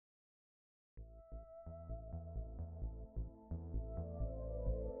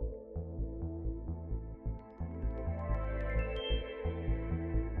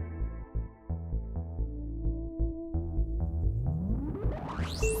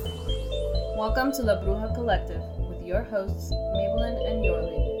Welcome to La Bruja Collective with your hosts, Maybelline and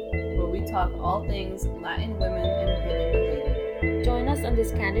Yorley, where we talk all things Latin women and healing related. Join us on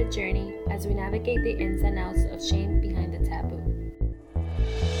this candid journey as we navigate the ins and outs of shame behind the taboo.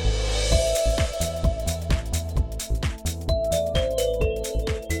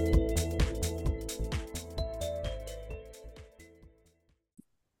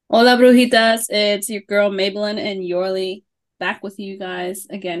 Hola, Brujitas. It's your girl, Maybelline and Yorley, back with you guys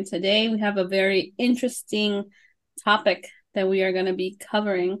again. Today, we have a very interesting topic that we are going to be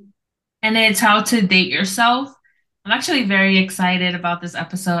covering. And it's how to date yourself. I'm actually very excited about this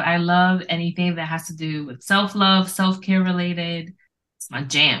episode. I love anything that has to do with self-love, self-care related. It's my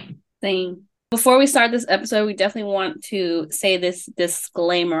jam. Same. Before we start this episode, we definitely want to say this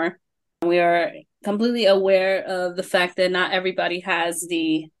disclaimer. We are completely aware of the fact that not everybody has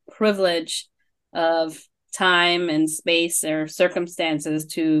the privilege of time and space or circumstances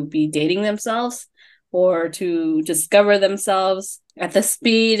to be dating themselves or to discover themselves at the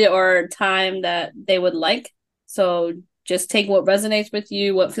speed or time that they would like. So just take what resonates with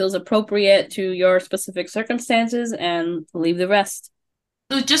you, what feels appropriate to your specific circumstances, and leave the rest.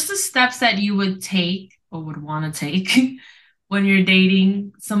 So just the steps that you would take or would want to take when you're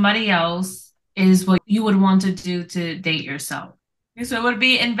dating somebody else is what you would want to do to date yourself. So it would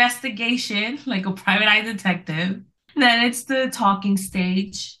be investigation, like a private eye detective. Then it's the talking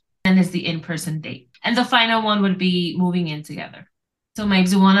stage. Then it's the in-person date. And the final one would be moving in together. So,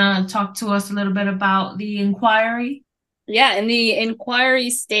 Megs, you want to talk to us a little bit about the inquiry? Yeah, in the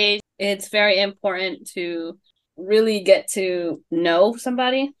inquiry stage, it's very important to really get to know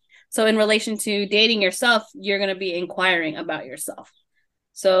somebody. So in relation to dating yourself, you're going to be inquiring about yourself.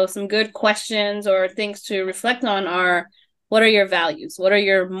 So some good questions or things to reflect on are, what are your values? What are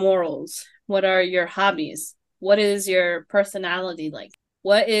your morals? What are your hobbies? What is your personality like?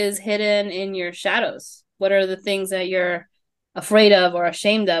 What is hidden in your shadows? What are the things that you're afraid of or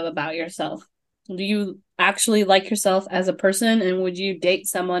ashamed of about yourself? Do you actually like yourself as a person, and would you date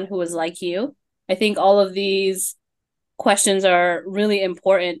someone who is like you? I think all of these questions are really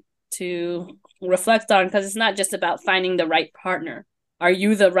important to reflect on, because it's not just about finding the right partner. Are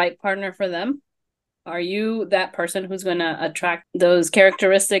you the right partner for them? Are you that person who's going to attract those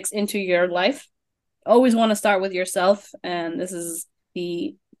characteristics into your life? Always want to start with yourself, and this is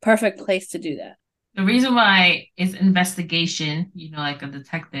the perfect place to do that. The reason why it's investigation, like a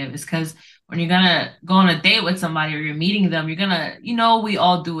detective, is because when you're going to go on a date with somebody or you're meeting them, you're going to, we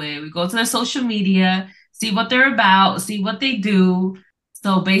all do it. We go to their social media, see what they're about, see what they do.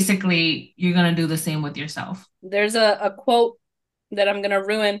 So basically, you're going to do the same with yourself. There's a quote that I'm going to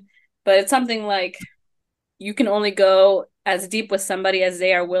ruin, but it's something like, you can only go as deep with somebody as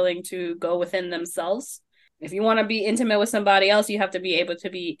they are willing to go within themselves. If you want to be intimate with somebody else, you have to be able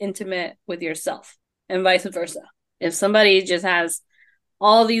to be intimate with yourself, and vice versa. If somebody just has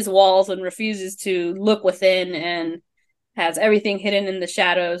all these walls and refuses to look within and has everything hidden in the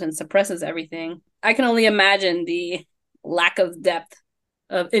shadows and suppresses everything, I can only imagine the lack of depth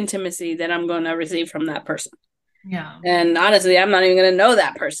of intimacy that I'm going to receive from that person. Yeah. And honestly, I'm not even going to know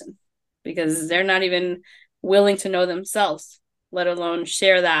that person, because they're not even willing to know themselves, let alone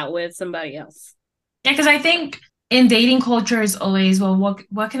share that with somebody else. Yeah, because I think in dating culture is always, well,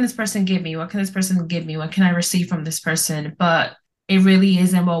 what can this person give me? What can this person give me? What can I receive from this person? But it really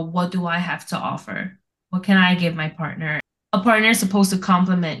isn't, well, what do I have to offer? What can I give my partner? A partner is supposed to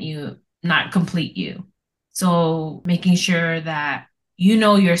complement you, not complete you. So making sure that you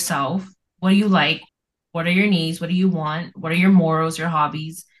know yourself, what do you like? What are your needs? What do you want? What are your morals, your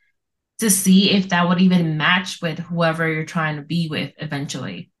hobbies? To see if that would even match with whoever you're trying to be with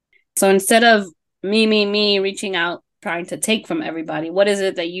eventually. So instead of me reaching out, trying to take from everybody, what is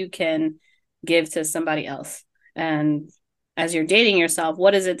it that you can give to somebody else? And as you're dating yourself,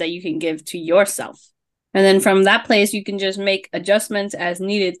 what is it that you can give to yourself? And then from that place, you can just make adjustments as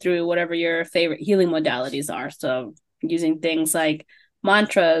needed through whatever your favorite healing modalities are. So using things like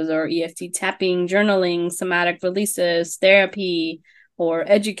mantras or EFT tapping, journaling, somatic releases, therapy, or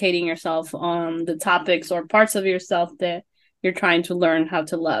educating yourself on the topics or parts of yourself that you're trying to learn how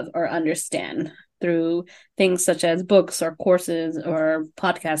to love or understand through things such as books or courses or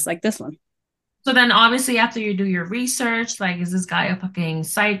podcasts like this one. So then obviously after you do your research, like, is this guy a fucking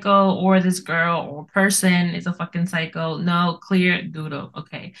psycho, or this girl or person is a fucking psycho? No, clear doodle.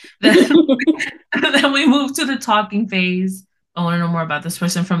 Okay. Then we move to the talking phase. I want to know more about this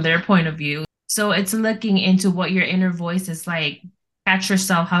person from their point of view. So it's looking into what your inner voice is like. Catch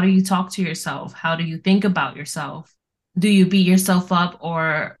yourself. How do you talk to yourself? How do you think about yourself? Do you beat yourself up,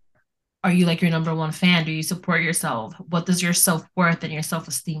 or are you like your number one fan? Do you support yourself? What does your self-worth and your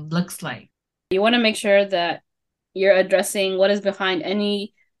self-esteem looks like? You want to make sure that you're addressing what is behind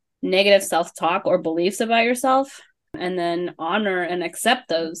any negative self-talk or beliefs about yourself, and then honor and accept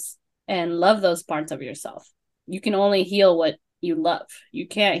those and love those parts of yourself. You can only heal what you love. You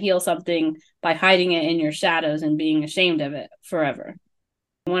can't heal something by hiding it in your shadows and being ashamed of it forever.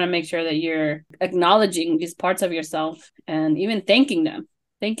 You want to make sure that you're acknowledging these parts of yourself and even thanking them,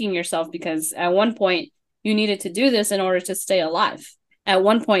 thanking yourself, because at one point you needed to do this in order to stay alive. At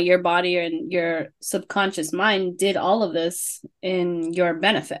one point, your body and your subconscious mind did all of this in your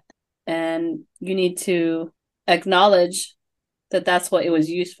benefit. And you need to acknowledge that that's what it was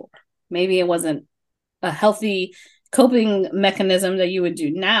used for. Maybe it wasn't a healthy coping mechanism that you would do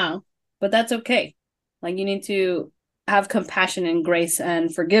now, but that's okay. Like, you need to have compassion and grace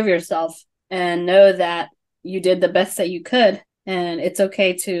and forgive yourself and know that you did the best that you could. And it's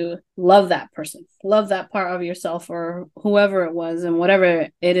okay to love that person, love that part of yourself or whoever it was and whatever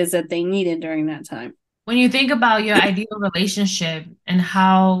it is that they needed during that time. When you think about your ideal relationship and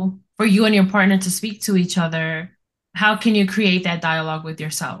how for you and your partner to speak to each other, how can you create that dialogue with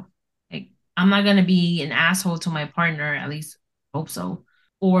yourself? Like, I'm not going to be an asshole to my partner, at least I hope so,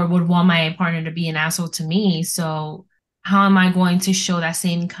 or would want my partner to be an asshole to me. So how am I going to show that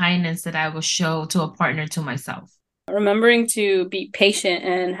same kindness that I will show to a partner to myself? Remembering to be patient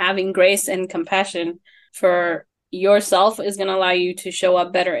and having grace and compassion for yourself is going to allow you to show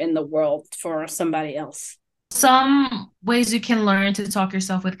up better in the world for somebody else. Some ways you can learn to talk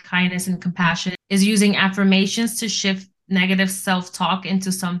yourself with kindness and compassion is using affirmations to shift negative self-talk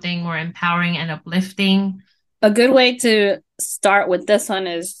into something more empowering and uplifting. A good way to start with this one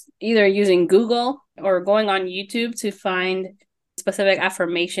is either using Google or going on YouTube to find specific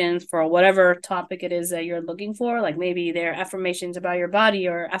affirmations for whatever topic it is that you're looking for. Like, maybe they're affirmations about your body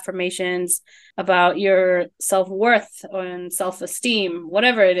or affirmations about your self-worth and self-esteem,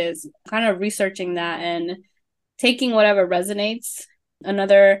 whatever it is, kind of researching that and taking whatever resonates.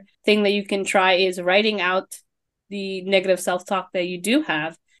 Another thing that you can try is writing out the negative self-talk that you do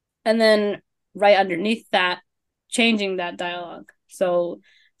have, and then right underneath that, changing that dialogue. So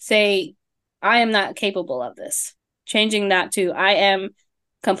say, I am not capable of this. Changing that to, I am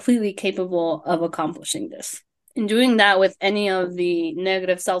completely capable of accomplishing this. And doing that with any of the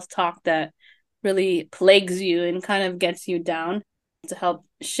negative self-talk that really plagues you and kind of gets you down, to help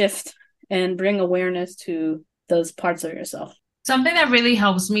shift and bring awareness to those parts of yourself. Something that really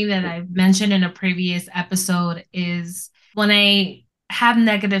helps me that I've mentioned in a previous episode is when I have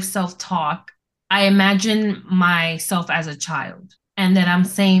negative self-talk, I imagine myself as a child and that I'm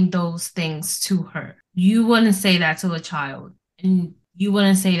saying those things to her. You wouldn't say that to a child, and you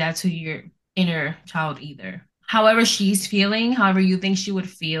wouldn't say that to your inner child either. However she's feeling, however you think she would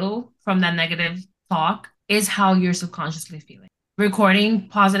feel from that negative talk is how you're subconsciously feeling. Recording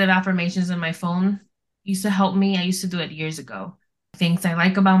positive affirmations in my phone used to help me. I used to do it years ago. Things I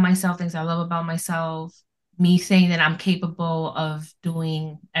like about myself, things I love about myself, me saying that I'm capable of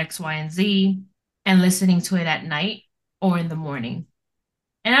doing X, Y, and Z, and listening to it at night or in the morning.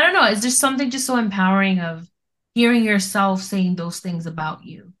 And I don't know, it's just something just so empowering of hearing yourself saying those things about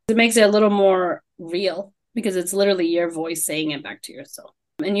you. It makes it a little more real because it's literally your voice saying it back to yourself.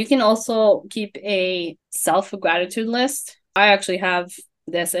 And you can also keep a self-gratitude list. I actually have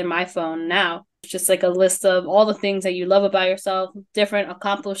this in my phone now. It's just like a list of all the things that you love about yourself, different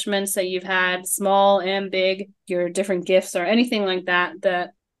accomplishments that you've had, small and big, your different gifts or anything like that,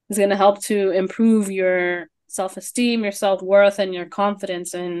 that is going to help to improve your self-esteem, your self-worth, and your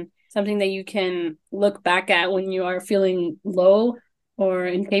confidence, and something that you can look back at when you are feeling low or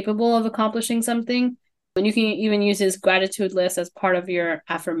incapable of accomplishing something. And you can even use this gratitude list as part of your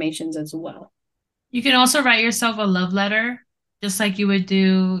affirmations as well. You can also write yourself a love letter, just like you would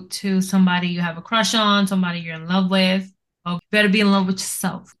do to somebody you have a crush on, somebody you're in love with. Oh, you better be in love with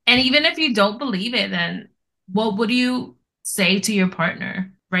yourself. And even if you don't believe it, then what would you say to your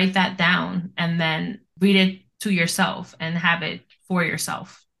partner? Write that down and then read it to yourself and have it for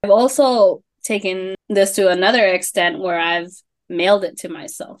yourself. I've also taken this to another extent where I've mailed it to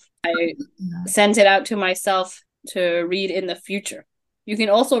myself. I sent it out to myself to read in the future. You can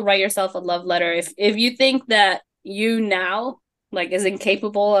also write yourself a love letter. If you think that you now is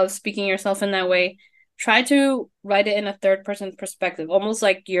incapable of speaking yourself in that way, try to write it in a third person perspective, almost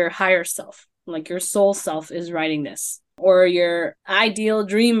like your higher self, like your soul self is writing this, or your ideal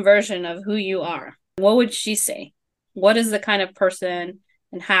dream version of who you are. What would she say? What is the kind of person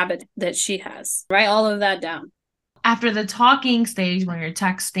and habit that she has? Write all of that down. After the talking stage, when you're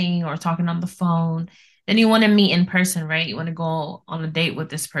texting or talking on the phone, then you want to meet in person, right? You want to go on a date with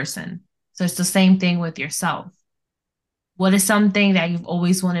this person. So it's the same thing with yourself. What is something that you've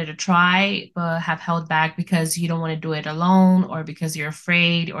always wanted to try but have held back because you don't want to do it alone or because you're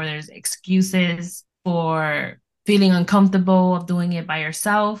afraid or there's excuses for feeling uncomfortable of doing it by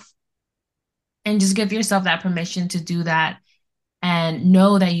yourself? And just give yourself that permission to do that and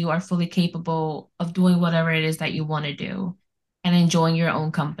know that you are fully capable of doing whatever it is that you want to do and enjoying your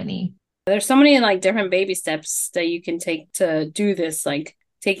own company. There's so many like different baby steps that you can take to do this, like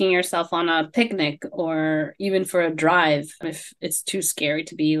taking yourself on a picnic or even for a drive if it's too scary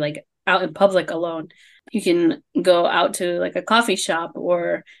to be like out in public alone. You can go out to like a coffee shop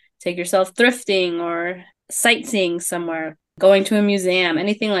or take yourself thrifting or sightseeing somewhere, going to a museum,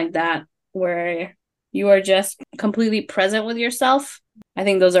 anything like that, where you are just completely present with yourself. I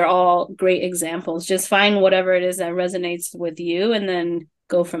think those are all great examples. Just find whatever it is that resonates with you and then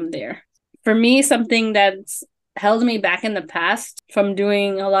go from there. For me, something that's held me back in the past from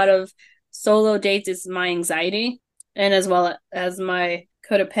doing a lot of solo dates is my anxiety and as well as my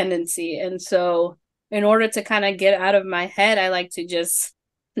codependency. And so in order to kind of get out of my head, I like to just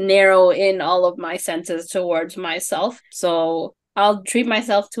narrow in all of my senses towards myself. So I'll treat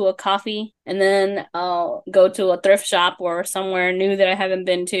myself to a coffee and then I'll go to a thrift shop or somewhere new that I haven't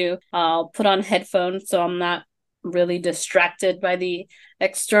been to. I'll put on headphones so I'm not really distracted by the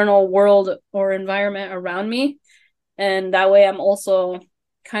external world or environment around me. And that way I'm also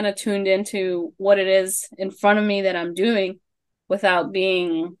kind of tuned into what it is in front of me that I'm doing without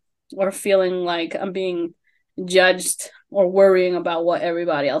being or feeling like I'm being judged or worrying about what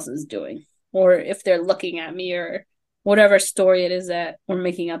everybody else is doing or if they're looking at me or whatever story it is that we're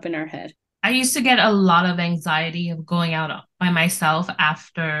making up in our head. I used to get a lot of anxiety of going out by myself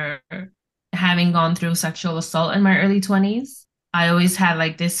after having gone through sexual assault in my early 20s. I always had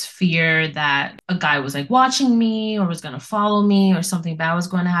like this fear that a guy was like watching me or was going to follow me or something bad was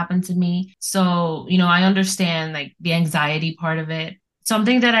going to happen to me. So, I understand like the anxiety part of it.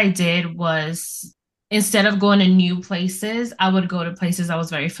 Something that I did was instead of going to new places, I would go to places I was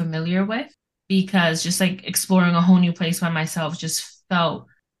very familiar with because just like exploring a whole new place by myself just felt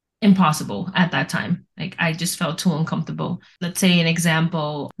impossible at that time. Like I just felt too uncomfortable. Let's say an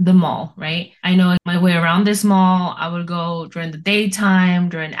example, the mall, right? I know my way around this mall. I would go during the daytime,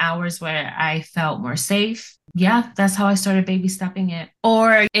 during hours where I felt more safe. Yeah, that's how I started baby stepping it.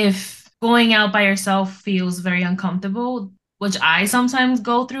 Or if going out by yourself feels very uncomfortable, which I sometimes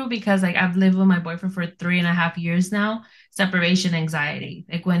go through because like I've lived with my boyfriend for 3.5 years now, separation anxiety.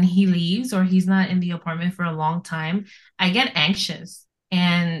 Like when he leaves or he's not in the apartment for a long time, I get anxious.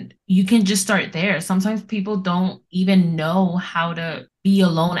 And you can just start there. Sometimes people don't even know how to be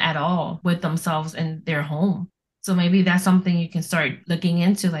alone at all with themselves in their home. So maybe that's something you can start looking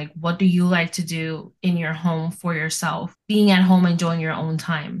into. Like, what do you like to do in your home for yourself? Being at home, enjoying your own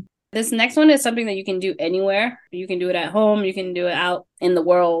time. This next one is something that you can do anywhere. You can do it at home. You can do it out in the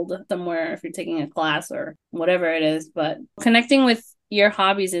world somewhere if you're taking a class or whatever it is. But connecting with your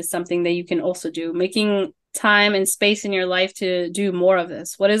hobbies is something that you can also do. Making time and space in your life to do more of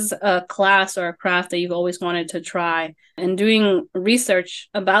this. What is a class or a craft that you've always wanted to try? And doing research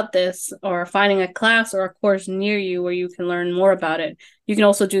about this or finding a class or a course near you where you can learn more about it. You can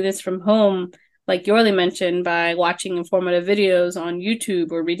also do this from home, like Yorli mentioned, by watching informative videos on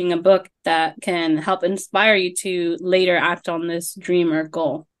YouTube or reading a book that can help inspire you to later act on this dream or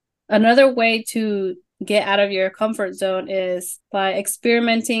goal. Another way to get out of your comfort zone is by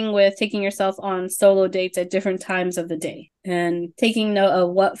experimenting with taking yourself on solo dates at different times of the day and taking note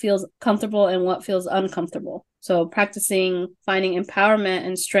of what feels comfortable and what feels uncomfortable. So practicing finding empowerment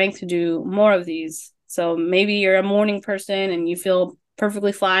and strength to do more of these. So maybe you're a morning person and you feel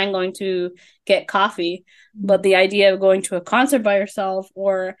perfectly fine going to get coffee, but the idea of going to a concert by yourself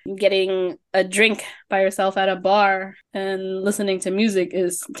or getting a drink by yourself at a bar and listening to music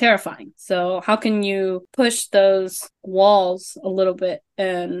is terrifying. So how can you push those walls a little bit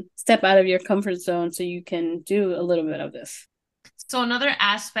and step out of your comfort zone so you can do a little bit of this? So another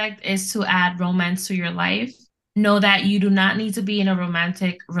aspect is to add romance to your life. Know that you do not need to be in a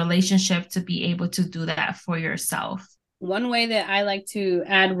romantic relationship to be able to do that for yourself. One way that I like to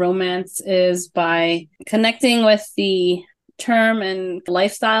add romance is by connecting with the term and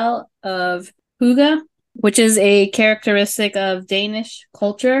lifestyle of hygge, which is a characteristic of Danish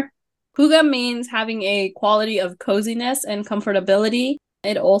culture. Hygge means having a quality of coziness and comfortability.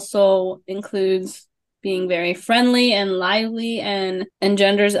 It also includes being very friendly and lively and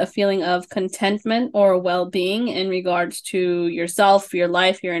engenders a feeling of contentment or well-being in regards to yourself, your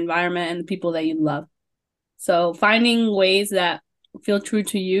life, your environment, and the people that you love. So finding ways that feel true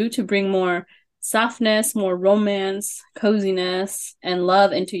to you to bring more softness, more romance, coziness, and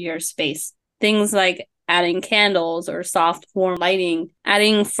love into your space. Things like adding candles or soft, warm lighting,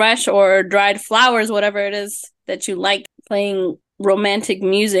 adding fresh or dried flowers, whatever it is that you like, playing romantic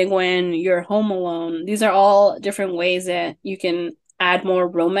music when you're home alone. These are all different ways that you can add more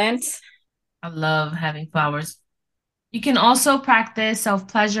romance. I love having flowers. You can also practice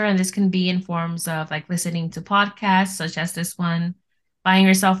self-pleasure, and this can be in forms of like listening to podcasts such as this one, buying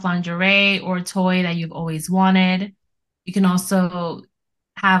yourself lingerie or a toy that you've always wanted. You can also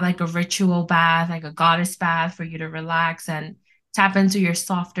have like a ritual bath, like a goddess bath for you to relax and tap into your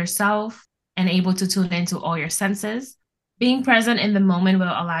softer self and able to tune into all your senses. Being present in the moment will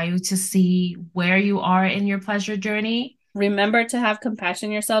allow you to see where you are in your pleasure journey. Remember to have compassion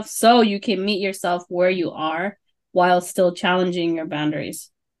on yourself so you can meet yourself where you are while still challenging your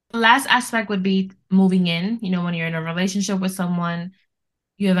boundaries. The last aspect would be moving in. When you're in a relationship with someone,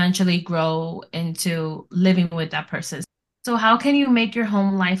 you eventually grow into living with that person. So, how can you make your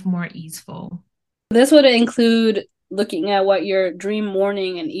home life more easeful? This would include looking at what your dream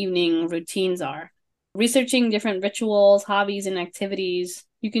morning and evening routines are, researching different rituals, hobbies, and activities.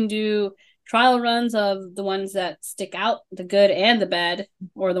 You can do trial runs of the ones that stick out, the good and the bad,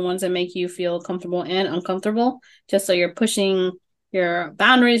 or the ones that make you feel comfortable and uncomfortable, just so you're pushing your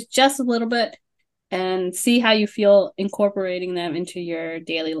boundaries just a little bit and see how you feel incorporating them into your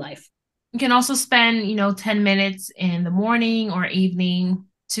daily life. You can also spend, 10 minutes in the morning or evening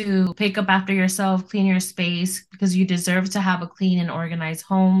to pick up after yourself, clean your space, because you deserve to have a clean and organized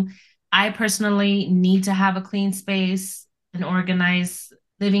home. I personally need to have a clean space, an organized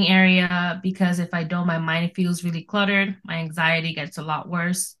living area, because if I don't, my mind feels really cluttered. My anxiety gets a lot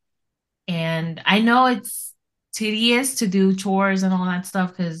worse. And I know it's tedious to do chores and all that stuff,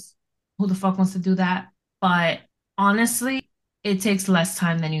 because who the fuck wants to do that? But honestly, it takes less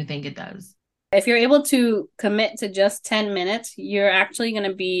time than you think it does. If you're able to commit to just 10 minutes, you're actually going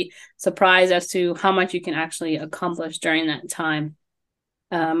to be surprised as to how much you can actually accomplish during that time.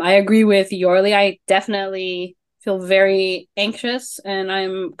 I agree with Yorley. I definitely feel very anxious and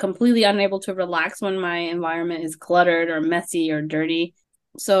I'm completely unable to relax when my environment is cluttered or messy or dirty.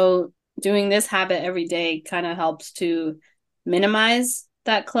 So doing this habit every day kind of helps to minimize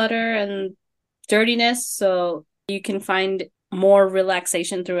that clutter and dirtiness so you can find more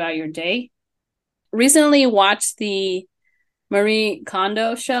relaxation throughout your day. Recently watched the Marie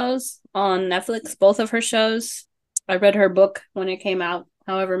Kondo shows on Netflix, both of her shows. I read her book when it came out,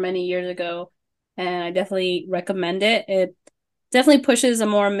 however many years ago, and I definitely recommend it. It definitely pushes a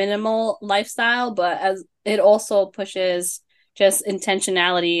more minimal lifestyle, but as it also pushes just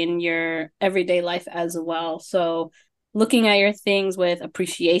intentionality in your everyday life as well. So looking at your things with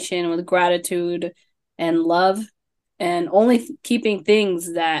appreciation, with gratitude and love, and only keeping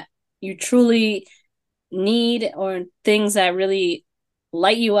things that you truly need or things that really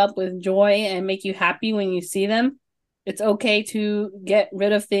light you up with joy and make you happy when you see them. It's okay to get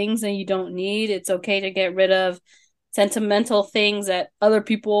rid of things that you don't need. It's okay to get rid of sentimental things that other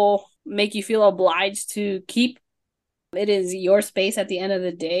people make you feel obliged to keep. It is your space at the end of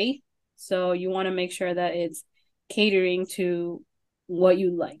the day. So you want to make sure that it's catering to what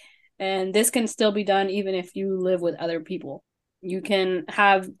you like. And this can still be done even if you live with other people. You can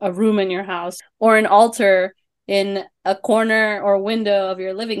have a room in your house or an altar in a corner or window of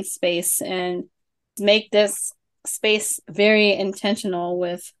your living space and make this space very intentional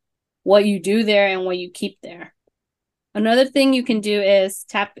with what you do there and what you keep there. Another thing you can do is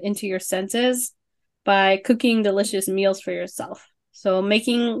tap into your senses by cooking delicious meals for yourself. So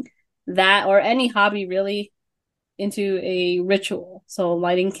making that or any hobby really into a ritual. So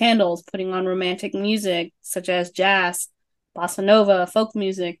lighting candles, putting on romantic music such as jazz, bossa nova, folk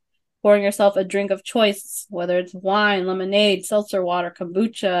music, pouring yourself a drink of choice, whether it's wine, lemonade, seltzer water,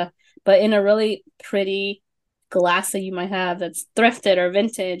 kombucha, but in a really pretty glass that you might have that's thrifted or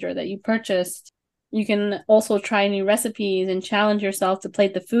vintage or that you purchased. You can also try new recipes and challenge yourself to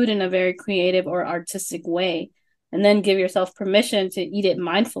plate the food in a very creative or artistic way, and then give yourself permission to eat it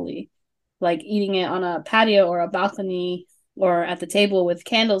mindfully, like eating it on a patio or a balcony or at the table with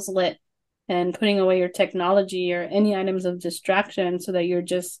candles lit, and putting away your technology or any items of distraction so that you're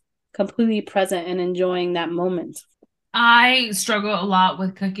just completely present and enjoying that moment. I struggle a lot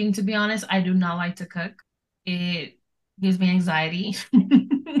with cooking, to be honest. I do not like to cook. It gives me anxiety.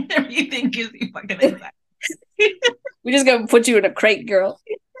 Everything gives me fucking anxiety. We're just gonna put you in a crate, girl.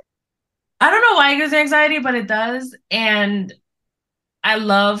 I don't know why it gives me anxiety, but it does. And I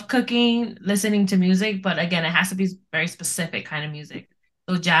love cooking, listening to music, but again, it has to be very specific kind of music.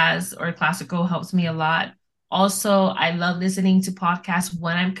 So jazz or classical helps me a lot. Also, I love listening to podcasts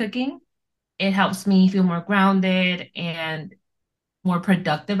when I'm cooking. It helps me feel more grounded and more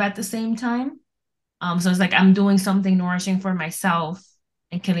productive at the same time. So it's like I'm doing something nourishing for myself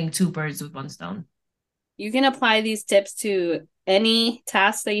and killing two birds with one stone. You can apply these tips to any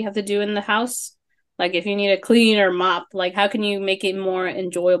task that you have to do in the house. Like if you need to clean or mop, like how can you make it more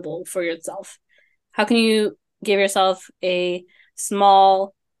enjoyable for yourself? How can you give yourself a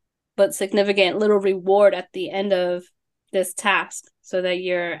small but significant little reward at the end of this task so that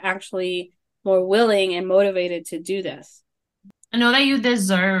you're actually more willing and motivated to do this? I know that you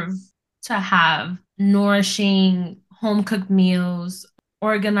deserve to have nourishing home cooked meals,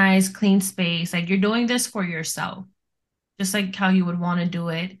 organized, clean space. Like you're doing this for yourself, just like how you would want to do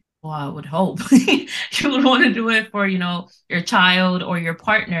it. Well, I would hope you would want to do it for, your child or your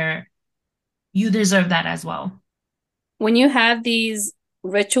partner. You deserve that as well. When you have these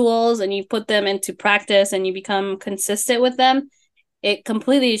rituals and you put them into practice and you become consistent with them, it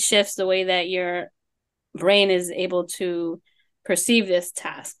completely shifts the way that your brain is able to perceive this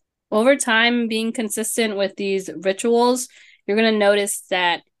task. Over time, being consistent with these rituals, you're going to notice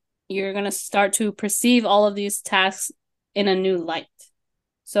that you're going to start to perceive all of these tasks in a new light.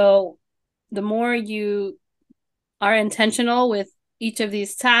 So the more you are intentional with each of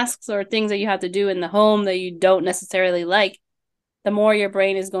these tasks or things that you have to do in the home that you don't necessarily like, the more your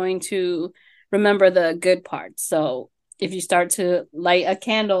brain is going to remember the good parts. So if you start to light a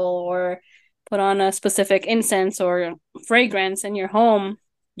candle or put on a specific incense or fragrance in your home,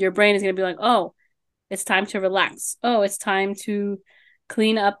 your brain is going to be like, oh, it's time to relax. Oh, it's time to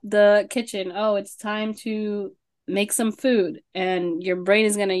clean up the kitchen. Oh, it's time to make some food. And your brain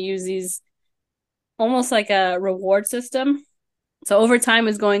is going to use these almost like a reward system. So over time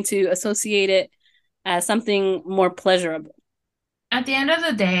is going to associate it as something more pleasurable. At the end of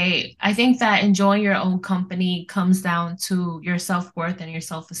the day, I think that enjoying your own company comes down to your self-worth and your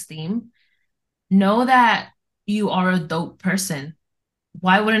self-esteem. Know that you are a dope person.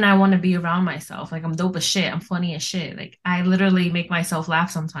 Why wouldn't I want to be around myself? Like I'm dope as shit. I'm funny as shit. Like I literally make myself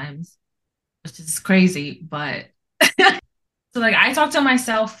laugh sometimes, which is crazy. But so like I talk to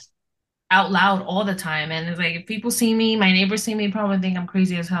myself out loud all the time. And it's like if people see me, my neighbors see me, probably think I'm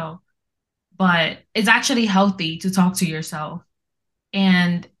crazy as hell. But it's actually healthy to talk to yourself.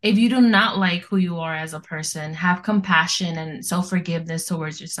 And if you do not like who you are as a person, have compassion and self-forgiveness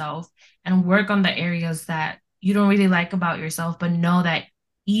towards yourself and work on the areas that you don't really like about yourself, but know that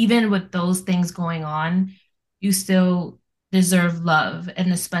even with those things going on, you still deserve love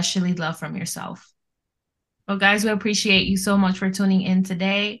and especially love from yourself. Well, guys, we appreciate you so much for tuning in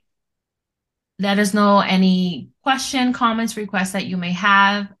today. Let us know any question, comments, requests that you may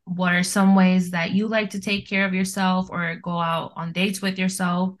have. What are some ways that you like to take care of yourself or go out on dates with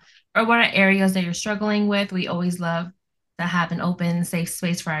yourself? Or what are areas that you're struggling with? We always love to have an open, safe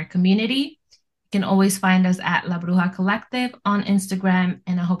space for our community. You can always find us at La Bruja Collective on Instagram.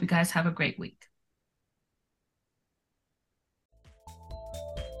 And I hope you guys have a great week.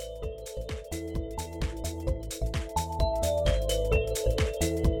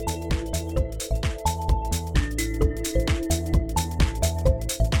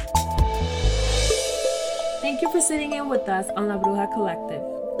 Thank you for sitting in with us on La Bruja Collective.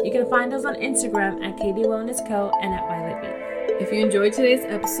 You can find us on Instagram at KD Wellness Co. and at Violet Bee. If you enjoyed today's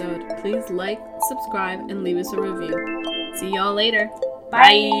episode, please like, subscribe, and leave us a review. See y'all later.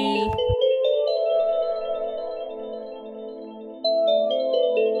 Bye.